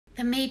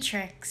The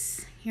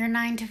Matrix, your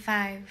 9 to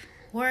 5,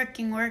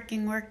 working,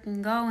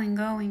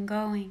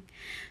 going.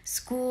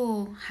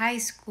 School, high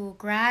school,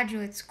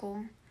 graduate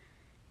school.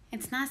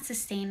 It's not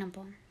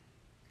sustainable.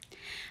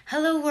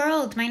 Hello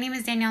world, my name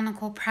is Danielle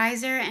Nicole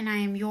Prizer and I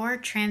am your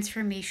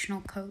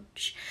transformational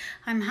coach.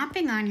 I'm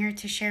hopping on here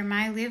to share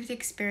my lived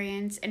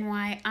experience and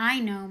why I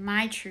know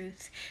my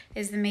truth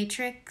is the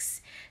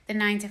Matrix, the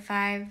 9 to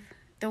 5,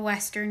 the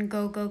Western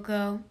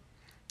go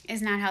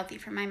is not healthy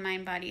for my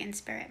mind, body, and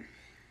spirit.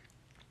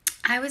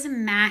 I was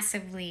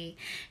massively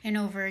an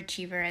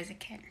overachiever as a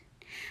kid.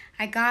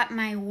 I got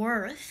my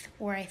worth,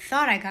 or I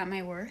thought I got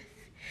my worth,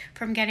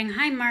 from getting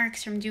high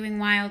marks, from doing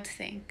wild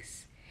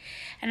things.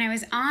 And I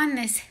was on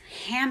this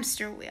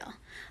hamster wheel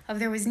of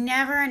there was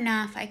never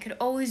enough. I could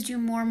always do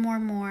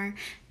more.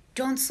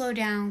 Don't slow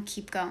down,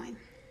 keep going.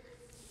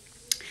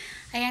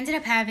 I ended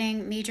up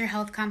having major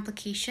health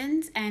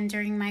complications, and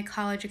during my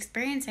college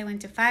experience, I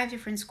went to 5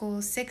 different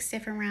schools, 6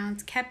 different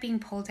rounds, kept being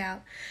pulled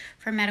out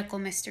for medical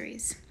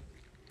mysteries.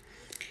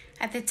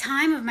 At the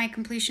time of my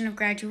completion of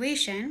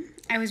graduation,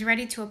 I was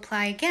ready to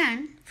apply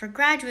again for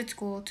graduate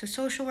school to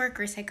social work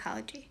or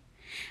psychology.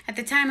 At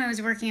the time, I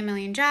was working a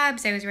million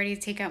jobs. I was ready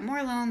to take out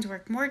more loans,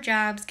 work more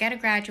jobs, get a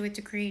graduate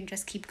degree, and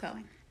just keep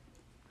going.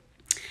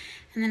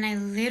 And then I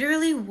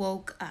literally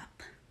woke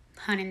up,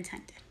 pun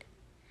intended.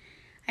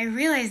 I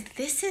realized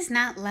this is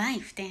not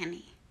life,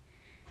 Danny.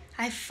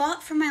 I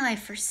fought for my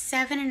life for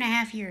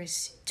 7.5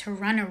 years to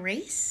run a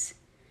race,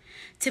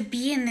 to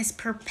be in this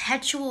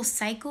perpetual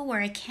cycle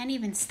where I can't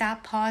even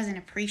stop, pause, and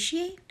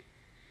appreciate,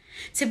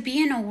 to be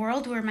in a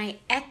world where my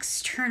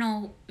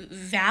external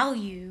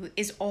value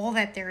is all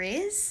that there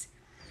is,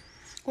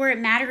 where it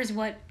matters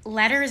what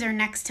letters are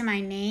next to my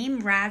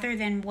name rather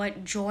than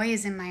what joy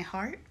is in my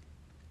heart.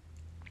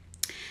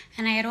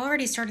 And I had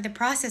already started the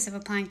process of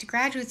applying to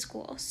graduate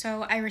school,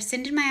 so I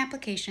rescinded my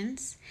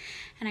applications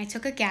and I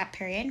took a gap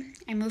period.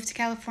 I moved to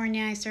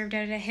California. I served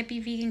out at a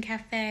hippie vegan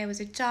cafe. I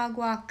was a dog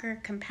walker,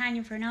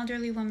 companion for an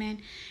elderly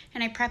woman,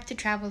 and I prepped to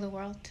travel the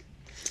world.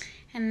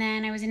 And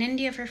then I was in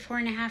India for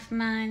 4.5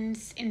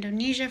 months,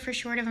 Indonesia for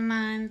short of a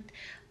month,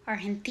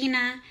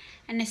 Argentina,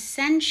 and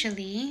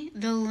essentially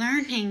the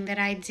learning that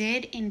I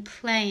did in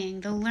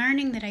playing, the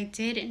learning that I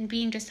did in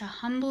being just a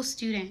humble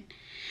student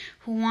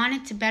who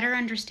wanted to better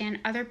understand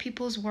other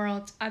people's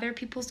worlds, other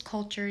people's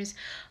cultures,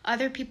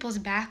 other people's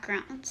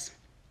backgrounds.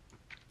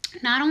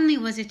 Not only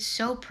was it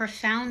so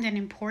profound and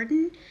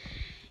important,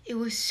 it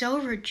was so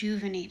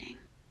rejuvenating.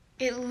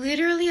 It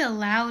literally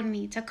allowed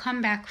me to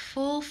come back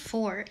full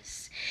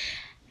force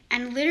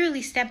and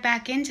literally step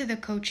back into the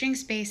coaching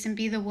space and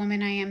be the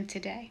woman I am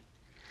today.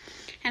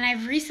 And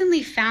I've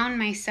recently found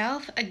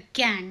myself,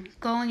 again,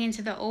 going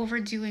into the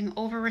overdoing,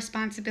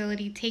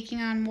 over-responsibility,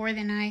 taking on more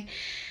than I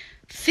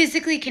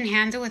physically can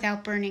handle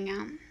without burning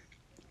out.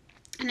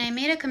 And I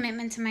made a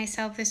commitment to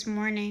myself this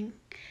morning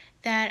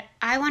that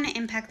I want to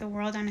impact the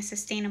world on a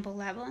sustainable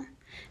level.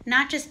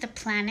 Not just the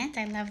planet,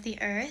 I love the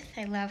earth,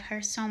 I love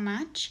her so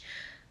much,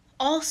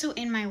 also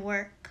in my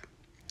work.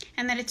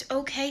 And that it's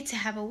okay to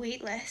have a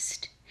wait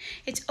list.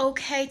 It's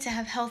okay to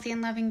have healthy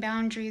and loving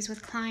boundaries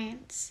with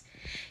clients.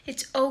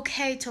 It's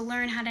okay to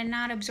learn how to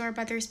not absorb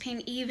others'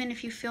 pain even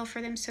if you feel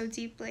for them so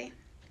deeply.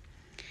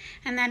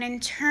 And that in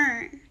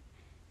turn,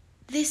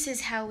 this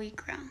is how we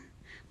grow.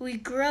 We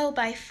grow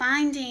by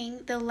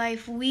finding the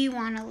life we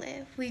want to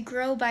live. We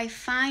grow by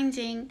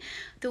finding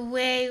the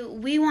way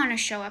we want to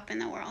show up in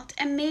the world.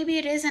 And maybe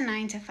it is a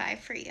 9 to 5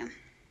 for you.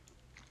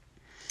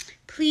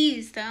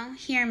 Please, though,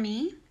 hear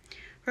me.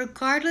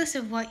 Regardless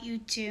of what you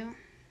do,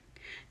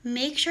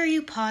 make sure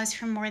you pause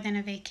for more than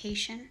a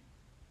vacation.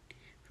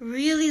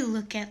 Really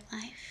look at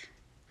life.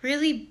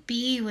 Really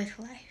be with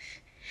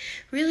life.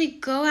 Really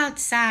go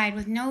outside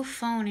with no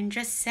phone and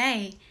just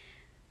say,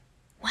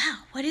 wow,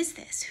 what is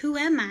this? Who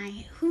am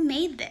I? Who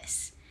made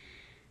this?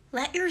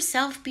 Let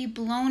yourself be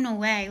blown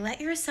away. Let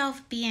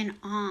yourself be in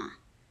awe.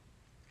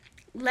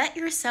 Let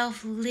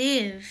yourself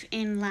live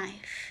in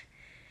life,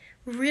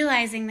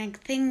 realizing that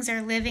things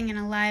are living and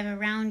alive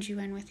around you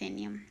and within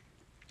you.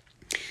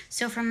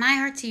 So from my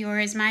heart to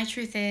yours, my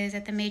truth is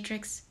that the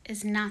Matrix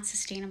is not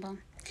sustainable.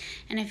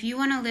 And if you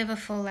want to live a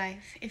full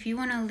life, if you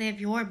want to live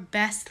your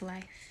best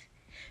life,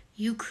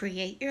 you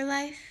create your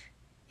life.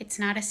 It's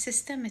not a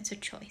system, it's a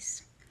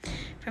choice.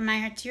 From my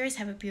heart to yours,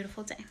 have a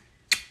beautiful day.